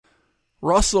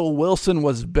Russell Wilson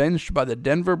was benched by the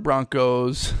Denver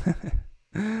Broncos,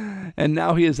 and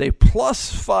now he is a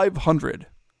plus 500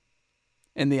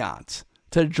 in the odds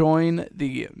to join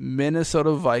the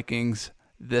Minnesota Vikings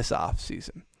this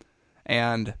offseason.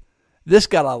 And this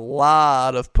got a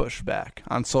lot of pushback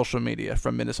on social media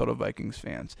from Minnesota Vikings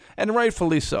fans, and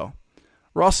rightfully so.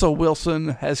 Russell Wilson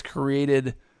has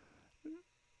created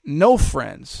no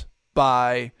friends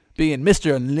by being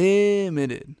Mr.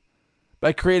 Unlimited,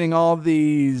 by creating all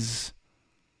these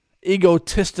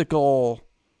egotistical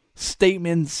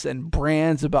statements and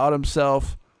brands about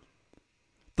himself.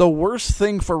 The worst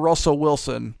thing for Russell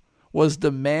Wilson was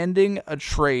demanding a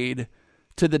trade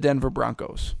to the Denver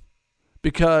Broncos.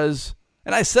 Because,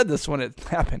 and I said this when it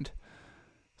happened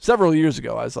several years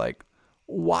ago, I was like,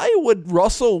 why would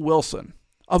Russell Wilson,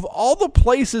 of all the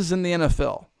places in the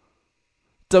NFL,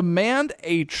 demand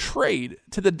a trade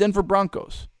to the Denver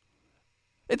Broncos?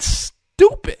 It's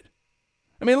stupid.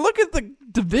 I mean, look at the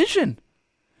division.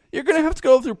 You're going to have to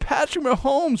go through Patrick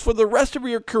Mahomes for the rest of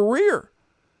your career.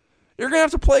 You're going to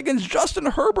have to play against Justin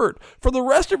Herbert for the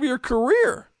rest of your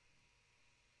career.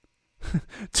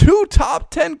 2 top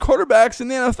 10 quarterbacks in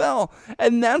the NFL,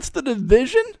 and that's the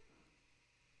division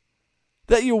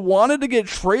that you wanted to get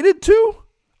traded to?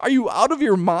 Are you out of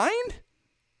your mind?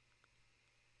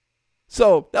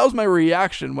 So that was my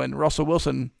reaction when Russell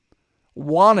Wilson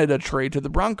wanted a trade to the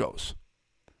Broncos.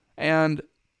 And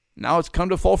now it's come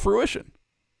to full fruition.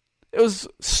 It was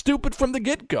stupid from the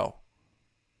get-go.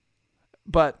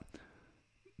 But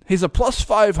he's a plus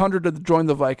 500 to join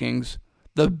the Vikings.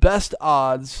 The best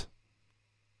odds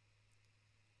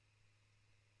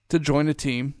to join a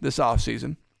team this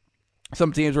offseason.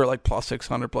 Some teams were like plus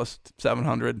 600, plus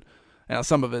 700. And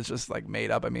some of it's just like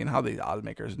made up. I mean, how these odds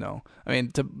makers know? I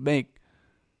mean,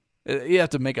 you have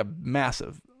to make a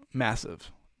massive,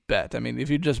 massive bet. I mean, if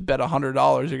you just bet $100,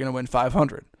 you're going to win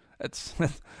 500.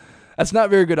 That's not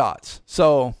very good odds.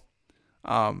 So,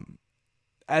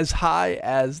 as high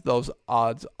as those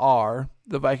odds are,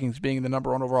 the Vikings being the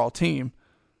number 1 overall team,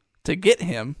 to get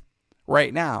him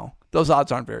right now, those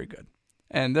odds aren't very good.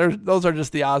 And those are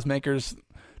just the odds makers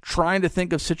trying to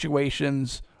think of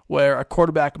situations where a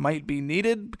quarterback might be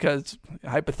needed because,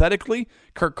 hypothetically,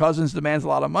 Kirk Cousins demands a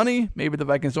lot of money. Maybe the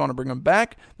Vikings don't want to bring him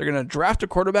back. They're going to draft a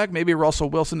quarterback. Maybe Russell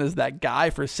Wilson is that guy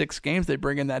for 6 games. They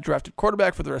bring in that drafted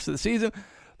quarterback for the rest of the season.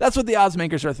 That's what the odds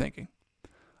makers are thinking.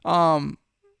 But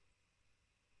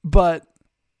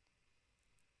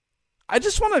I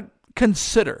just want to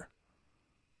consider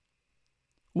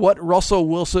what Russell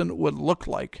Wilson would look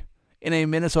like in a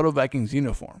Minnesota Vikings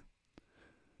uniform.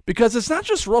 Because it's not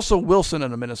just Russell Wilson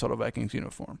in a Minnesota Vikings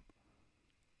uniform.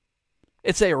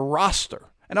 It's a roster.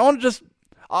 And I want to just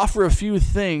offer a few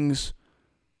things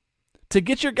to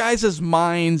get your guys'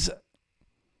 minds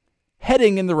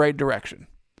heading in the right direction.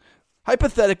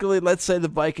 Hypothetically, let's say the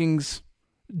Vikings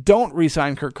don't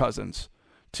re-sign Kirk Cousins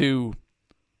to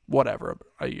whatever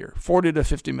a year, $40 to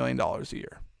 $50 million a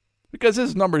year. Because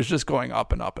his number is just going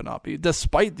up and up and up,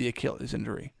 despite the Achilles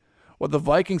injury. What the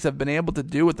Vikings have been able to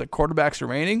do with the quarterbacks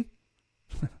remaining,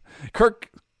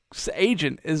 Kirk's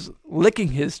agent is licking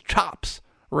his chops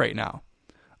right now.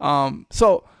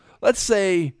 So let's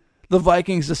say the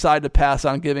Vikings decide to pass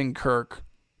on giving Kirk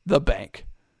the bank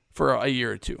for a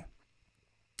year or two.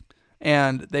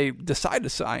 And they decide to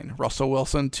sign Russell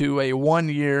Wilson to a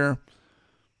 1-year,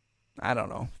 I don't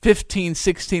know, $15,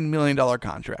 $16 million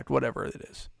contract, whatever it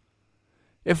is.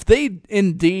 If they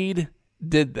indeed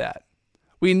did that,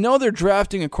 we know they're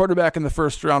drafting a quarterback in the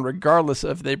first round regardless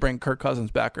if they bring Kirk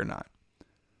Cousins back or not.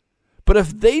 But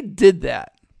if they did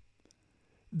that,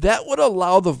 that would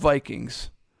allow the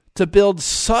Vikings to build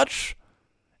such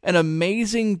an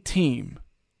amazing team,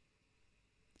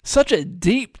 such a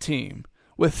deep team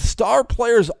with star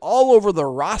players all over the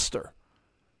roster.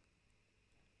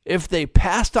 If they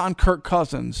passed on Kirk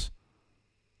Cousins,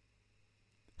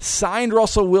 signed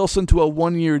Russell Wilson to a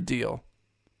 1-year deal,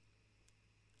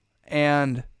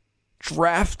 and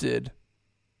drafted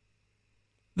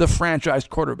the franchise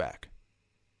quarterback.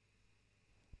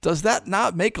 Does that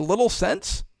not make a little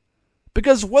sense?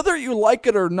 Because whether you like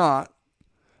it or not,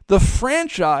 the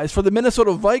franchise for the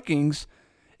Minnesota Vikings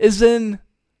is in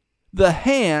the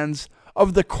hands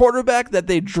of the quarterback that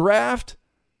they draft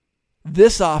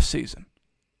this offseason.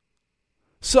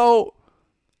 So,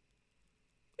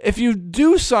 if you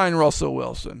do sign Russell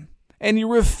Wilson and you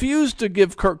refuse to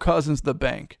give Kirk Cousins the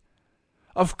bank,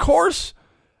 of course,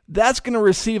 that's going to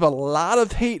receive a lot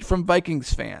of hate from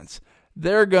Vikings fans.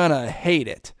 They're going to hate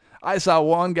it. I saw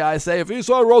one guy say, if you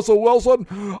sign Russell Wilson,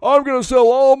 I'm going to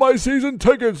sell all my season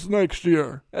tickets next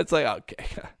year. It's like, okay.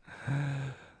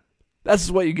 That's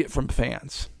what you get from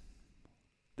fans.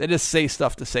 They just say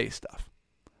stuff to say stuff.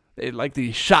 They like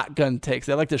these shotgun takes.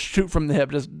 They like to shoot from the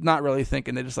hip, just not really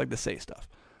thinking. They just like to say stuff.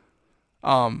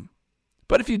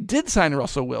 But if you did sign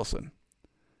Russell Wilson,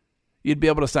 you'd be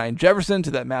able to sign Jefferson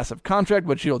to that massive contract,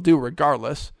 which you'll do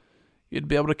regardless. You'd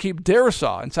be able to keep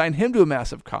Darisaw and sign him to a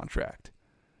massive contract.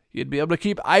 You'd be able to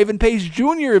keep Ivan Pace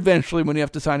Jr. eventually when you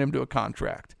have to sign him to a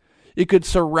contract. You could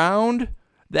surround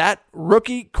that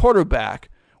rookie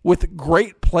quarterback with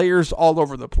great players all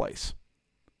over the place.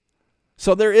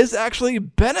 So there is actually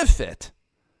benefit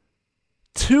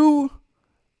to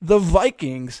the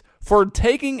Vikings for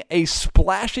taking a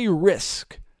splashy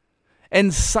risk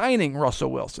and signing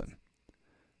Russell Wilson.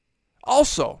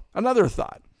 Also, another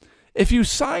thought. If you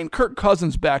sign Kirk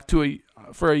Cousins back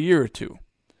for a year or two,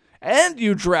 and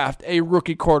you draft a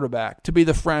rookie quarterback to be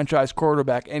the franchise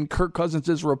quarterback and Kirk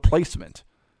Cousins' replacement,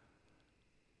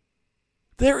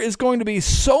 there is going to be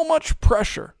so much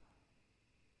pressure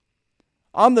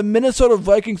on the Minnesota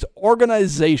Vikings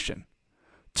organization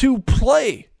to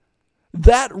play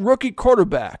that rookie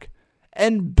quarterback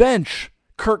and bench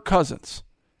Kirk Cousins.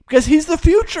 Because he's the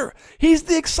future. He's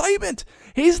the excitement.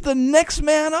 He's the next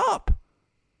man up.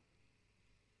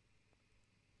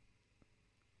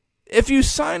 If you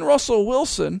sign Russell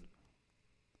Wilson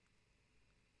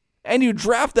and you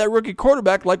draft that rookie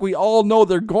quarterback like we all know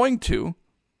they're going to,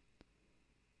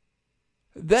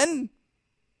 then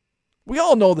we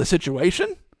all know the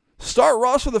situation. Start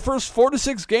Ross for the first 4 to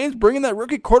 6 games, bringing that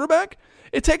rookie quarterback.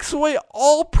 It takes away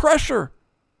all pressure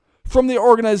from the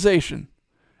organization.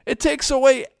 It takes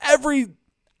away every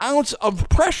ounce of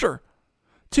pressure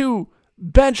to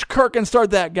bench Kirk and start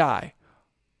that guy.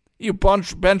 You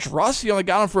bench Russ, you only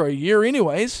got him for a year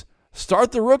anyways.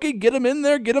 Start the rookie, get him in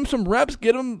there, get him some reps,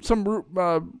 get him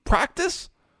some practice.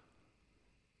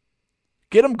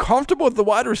 Get him comfortable with the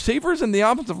wide receivers and the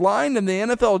offensive line and the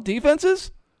NFL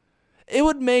defenses. It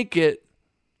would make it,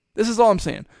 this is all I'm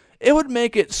saying, it would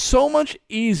make it so much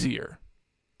easier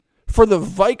for the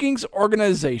Vikings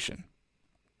organization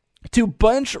to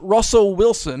bench Russell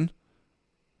Wilson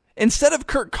instead of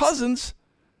Kirk Cousins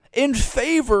in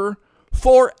favor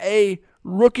for a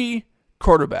rookie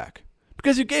quarterback.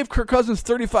 Because you gave Kirk Cousins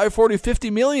 35, 40, 50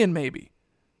 million maybe.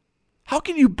 How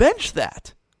can you bench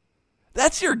that?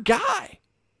 That's your guy.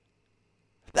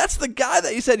 That's the guy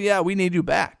that you said, yeah, we need you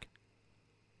back.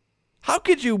 How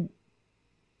could you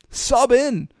sub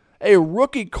in a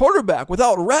rookie quarterback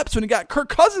without reps when you got Kirk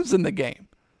Cousins in the game?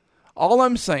 All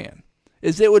I'm saying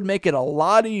is it would make it a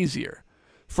lot easier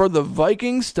for the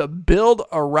Vikings to build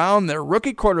around their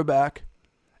rookie quarterback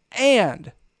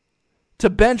and to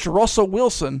bench Russell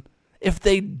Wilson if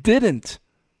they didn't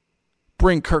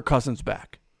bring Kirk Cousins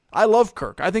back. I love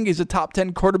Kirk. I think he's a top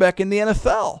 10 quarterback in the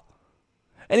NFL.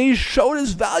 And he showed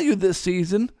his value this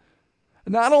season,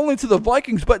 not only to the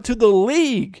Vikings, but to the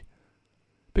league,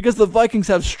 because the Vikings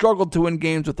have struggled to win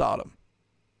games without him.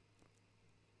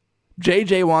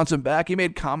 JJ wants him back. He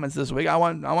made comments this week. I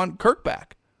want Kirk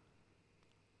back.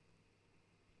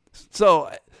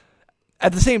 So,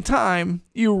 at the same time,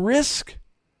 you risk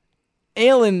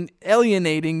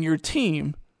alienating your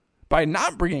team by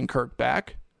not bringing Kirk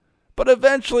back, but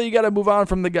eventually you got to move on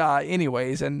from the guy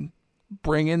anyways and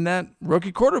bring in that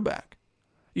rookie quarterback.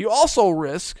 You also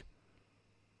risk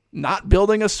not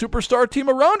building a superstar team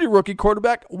around your rookie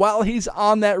quarterback while he's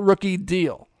on that rookie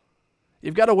deal.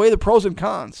 You've got to weigh the pros and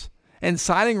cons. And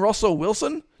signing Russell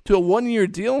Wilson to a 1-year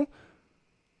deal,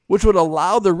 which would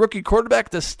allow the rookie quarterback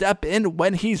to step in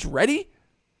when he's ready,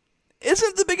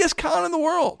 isn't the biggest con in the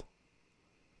world.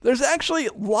 There's actually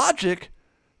logic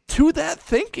to that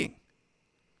thinking.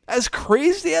 As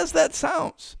crazy as that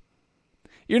sounds.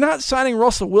 You're not signing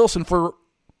Russell Wilson for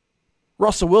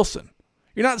Russell Wilson.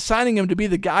 You're not signing him to be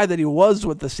the guy that he was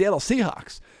with the Seattle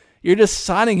Seahawks. You're just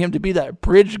signing him to be that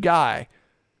bridge guy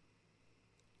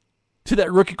to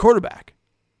that rookie quarterback.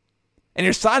 And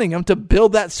you're signing him to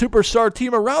build that superstar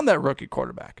team around that rookie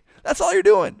quarterback. That's all you're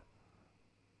doing.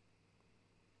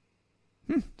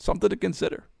 Something to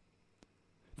consider.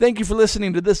 Thank you for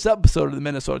listening to this episode of the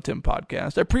Minnesota Tim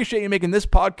Podcast. I appreciate you making this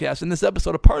podcast and this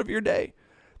episode a part of your day.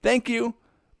 Thank you.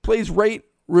 Please rate,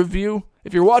 review.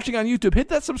 If you're watching on YouTube, hit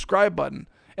that subscribe button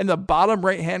in the bottom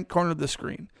right-hand corner of the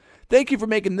screen. Thank you for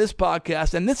making this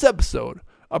podcast and this episode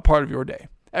a part of your day.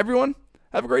 Everyone,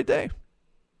 have a great day.